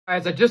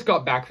As I just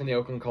got back from the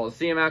Oakland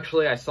Coliseum,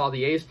 actually, I saw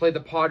the A's play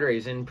the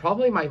Padres in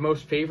probably my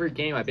most favorite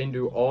game I've been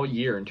to all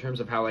year in terms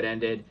of how it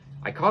ended.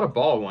 I caught a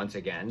ball once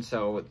again,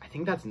 so I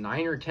think that's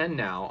 9 or 10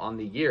 now on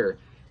the year,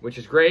 which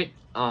is great.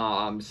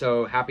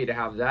 So happy to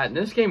have that. And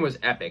this game was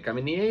epic. I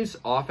mean, the A's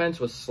offense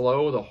was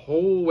slow the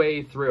whole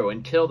way through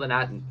until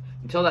that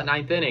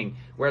 9th inning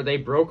where they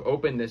broke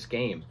open this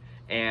game.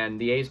 And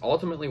the A's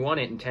ultimately won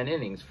it in 10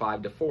 innings,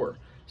 5-4.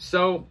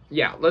 So,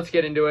 yeah, let's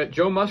get into it.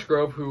 Joe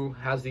Musgrove, who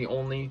has the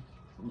only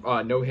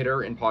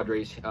no-hitter in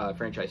Padres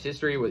franchise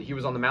history. He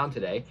was on the mound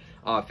today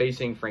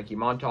facing Frankie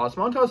Montas.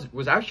 Montas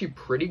was actually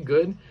pretty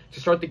good to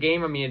start the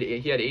game. I mean,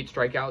 he had 8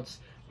 strikeouts,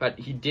 but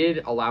he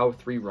did allow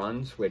 3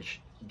 runs,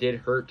 which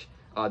did hurt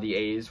the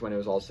A's when it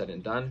was all said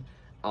and done.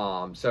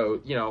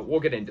 So, you know,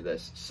 we'll get into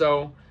this.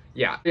 So,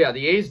 yeah,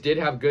 the A's did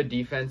have good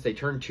defense. They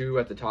turned 2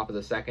 at the top of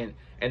the second,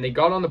 and they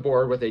got on the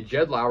board with a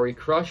Jed Lowry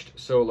crushed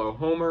solo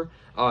homer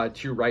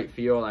to right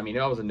field. I mean,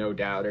 that was a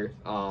no-doubter,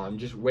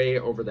 just way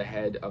over the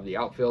head of the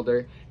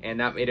outfielder, and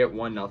that made it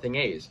 1-0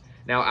 A's.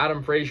 Now,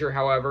 Adam Frazier,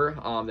 however,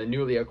 the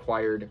newly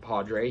acquired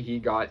Padre, he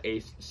got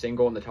a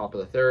single in the top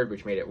of the third,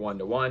 which made it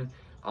 1-1,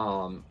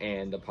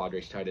 and the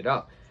Padres tied it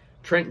up.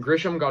 Trent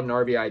Grisham got an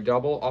RBI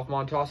double off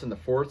Montas in the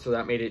fourth, so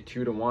that made it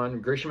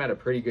 2-1. Grisham had a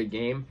pretty good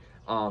game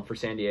for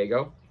San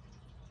Diego.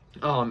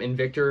 And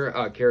Victor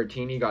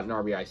Caratini got an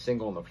RBI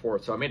single in the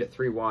fourth, so I made it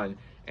 3-1,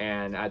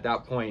 and at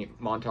that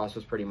point, Montas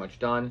was pretty much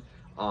done.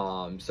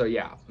 So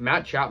yeah,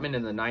 Matt Chapman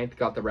in the 9th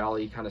got the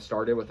rally kind of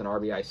started with an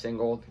RBI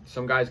single.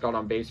 Some guys got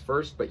on base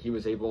first, but he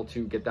was able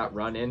to get that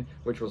run in,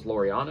 which was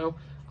Laureano.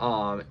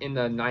 In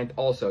the 9th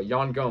also,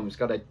 Yan Gomes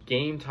got a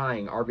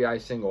game-tying RBI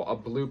single, a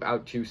bloop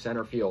out to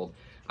center field.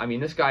 I mean,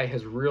 this guy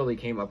has really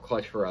came up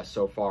clutch for us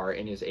so far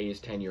in his A's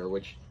tenure,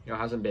 which, you know,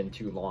 hasn't been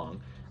too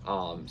long.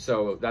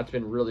 So that's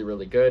been really,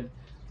 really good.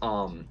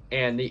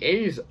 And the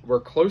A's were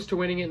close to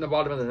winning it in the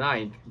bottom of the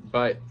 9th,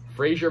 but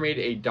Frazier made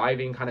a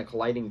diving kind of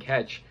colliding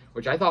catch,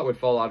 which I thought would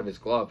fall out of his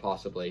glove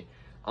possibly.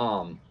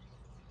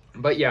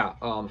 But yeah,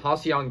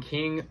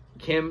 Ha-Seong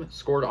Kim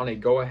scored on a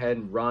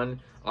go-ahead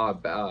run.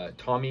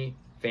 Tommy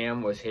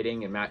Pham was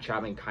hitting, and Matt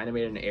Chapman kind of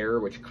made an error,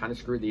 which kind of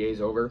screwed the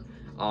A's over.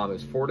 It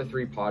was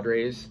 4-3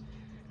 Padres.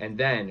 And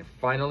then,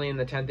 finally in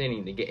the 10th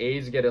inning, the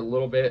A's get a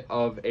little bit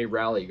of a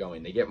rally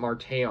going. They get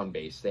Marte on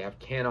base. They have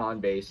Canna on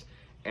base.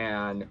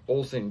 And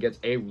Olson gets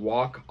a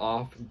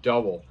walk-off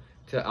double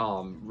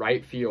to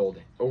right field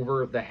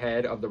over the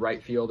head of the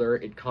right fielder.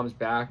 It comes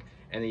back,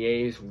 and the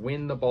A's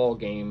win the ball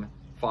game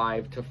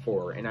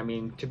 5-4. And, I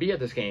mean, to be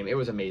at this game, it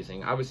was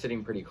amazing. I was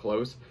sitting pretty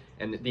close,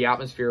 and the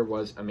atmosphere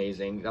was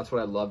amazing. That's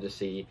what I love to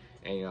see.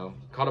 And, you know,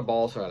 caught a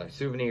ball, so I got a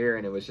souvenir,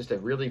 and it was just a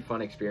really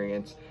fun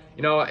experience.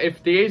 You know,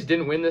 if the A's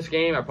didn't win this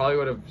game, I probably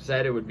would have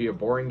said it would be a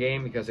boring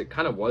game, because it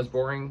kind of was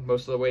boring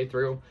most of the way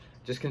through,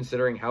 just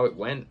considering how it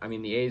went. I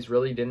mean, the A's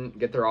really didn't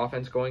get their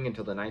offense going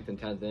until the 9th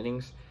and 10th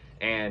innings.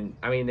 And,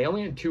 I mean, they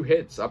only had 2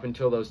 hits up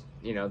until those,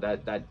 you know,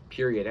 that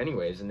period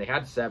anyways, and they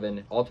had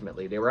 7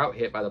 ultimately. They were out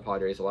hit by the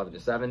Padres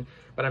 11-7,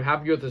 but I'm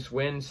happy with this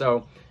win.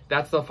 So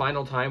that's the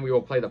final time we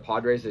will play the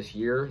Padres this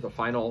year. The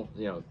final,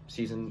 you know,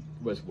 season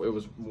was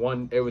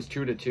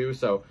 2-2.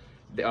 So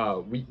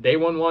they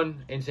won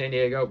 1 in San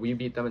Diego. We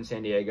beat them in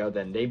San Diego.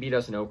 Then they beat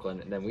us in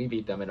Oakland, and then we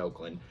beat them in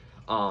Oakland.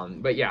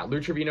 But yeah,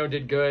 Lou Trevino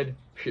did good.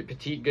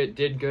 Petit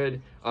did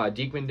good.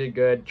 Diekman did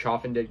good.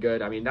 Chaffin did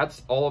good. I mean,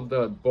 that's all of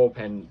the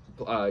bullpen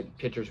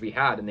pitchers we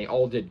had, and they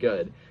all did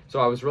good. So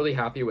I was really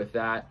happy with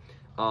that.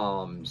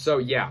 So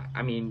yeah,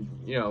 I mean,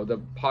 you know, the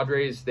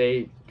Padres,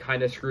 they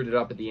kind of screwed it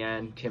up at the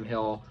end. Tim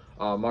Hill,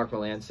 Mark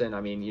Melancon.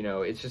 I mean, you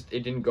know, it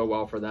didn't go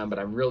well for them, but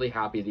I'm really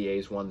happy the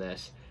A's won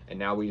this. And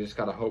now we just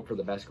got to hope for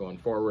the best going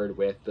forward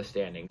with the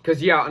standing.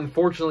 Because, yeah,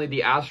 unfortunately,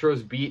 the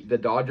Astros beat the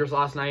Dodgers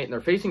last night, and they're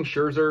facing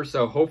Scherzer,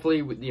 so hopefully,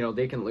 you know,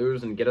 they can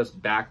lose and get us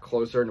back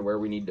closer to where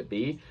we need to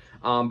be.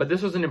 But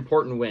this was an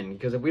important win,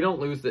 because if we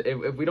don't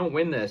if we don't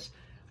win this,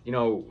 you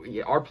know,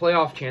 our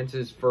playoff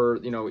chances for,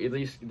 you know, at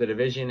least the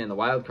division and the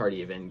wild card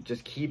even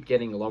just keep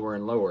getting lower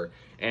and lower.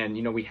 And,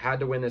 you know, we had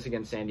to win this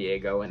against San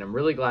Diego, and I'm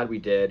really glad we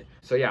did.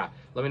 So, yeah,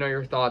 let me know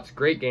your thoughts.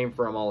 Great game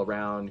for them all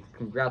around.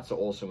 Congrats to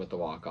Olson with the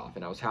walk-off.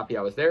 And I was happy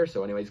I was there.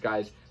 So, anyways,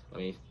 guys, let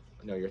me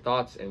know your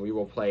thoughts, and we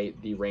will play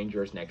the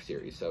Rangers next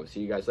series. So, see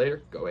you guys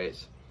later. Go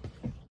A's.